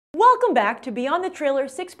Welcome back to Beyond the Trailer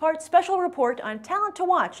 6-part special report on talent to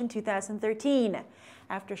watch in 2013.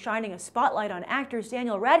 After shining a spotlight on actors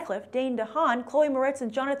Daniel Radcliffe, Dane DeHaan, Chloe Moretz,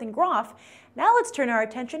 and Jonathan Groff, now let's turn our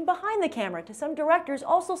attention behind the camera to some directors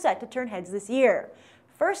also set to turn heads this year.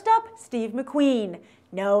 First up, Steve McQueen.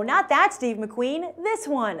 No, not that Steve McQueen, this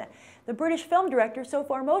one. The British film director so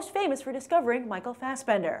far most famous for discovering Michael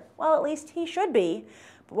Fassbender. Well, at least he should be.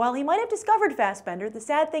 But while he might have discovered Fassbender, the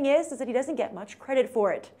sad thing is that he doesn't get much credit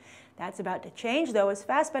for it. That's about to change, though, as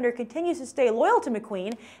Fassbender continues to stay loyal to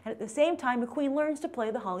McQueen, and at the same time McQueen learns to play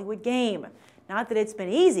the Hollywood game. Not that it's been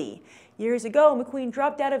easy. Years ago, McQueen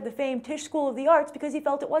dropped out of the famed Tisch School of the Arts because he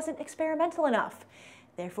felt it wasn't experimental enough.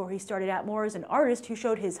 Therefore, he started out more as an artist who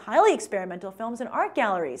showed his highly experimental films in art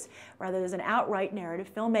galleries, rather than as an outright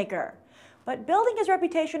narrative filmmaker. But building his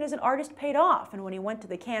reputation as an artist paid off, and when he went to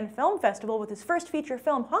the Cannes Film Festival with his first feature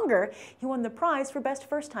film, Hunger, he won the prize for Best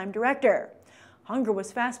First-Time Director. Hunger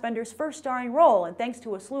was Fassbender's first starring role, and thanks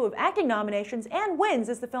to a slew of acting nominations and wins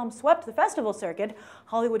as the film swept the festival circuit,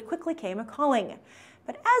 Hollywood quickly came a-calling.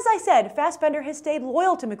 But as I said, Fassbender has stayed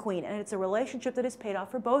loyal to McQueen, and it's a relationship that has paid off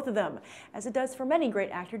for both of them, as it does for many great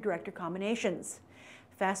actor-director combinations.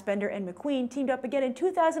 Fassbender and McQueen teamed up again in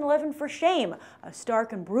 2011 for Shame, a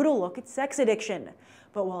stark and brutal look at sex addiction.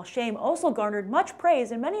 But while Shame also garnered much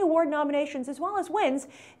praise and many award nominations as well as wins,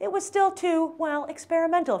 it was still too, well,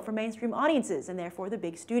 experimental for mainstream audiences and therefore the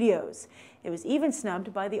big studios. It was even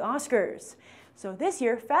snubbed by the Oscars. So this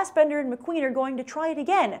year, Fassbender and McQueen are going to try it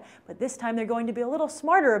again, but this time they're going to be a little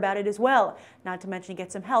smarter about it as well, not to mention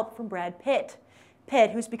get some help from Brad Pitt.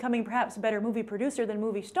 Pitt, who's becoming perhaps a better movie producer than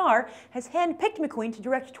movie star, has handpicked McQueen to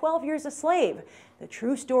direct 12 Years a Slave, the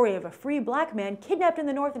true story of a free black man kidnapped in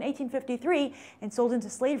the North in 1853 and sold into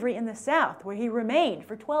slavery in the South, where he remained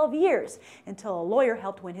for 12 years until a lawyer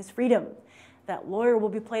helped win his freedom. That lawyer will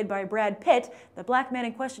be played by Brad Pitt, the black man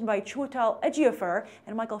in question by Chiwetel Ejiofor,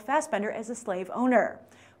 and Michael Fassbender as the slave owner.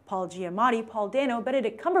 Paul Giamatti, Paul Dano,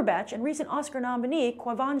 Benedict Cumberbatch, and recent Oscar nominee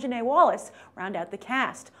Quvenzhané Wallis round out the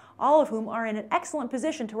cast, all of whom are in an excellent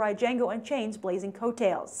position to ride Django Unchained's blazing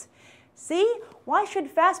coattails. See? Why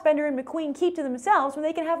should Fassbender and McQueen keep to themselves when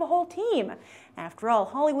they can have a whole team? After all,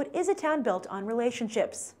 Hollywood is a town built on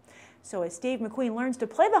relationships. So as Steve McQueen learns to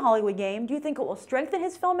play the Hollywood game, do you think it will strengthen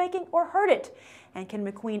his filmmaking or hurt it? And can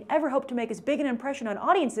McQueen ever hope to make as big an impression on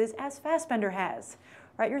audiences as Fassbender has?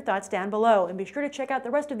 Write your thoughts down below, and be sure to check out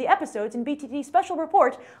the rest of the episodes in BTT's special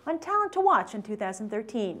report on talent to watch in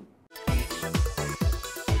 2013.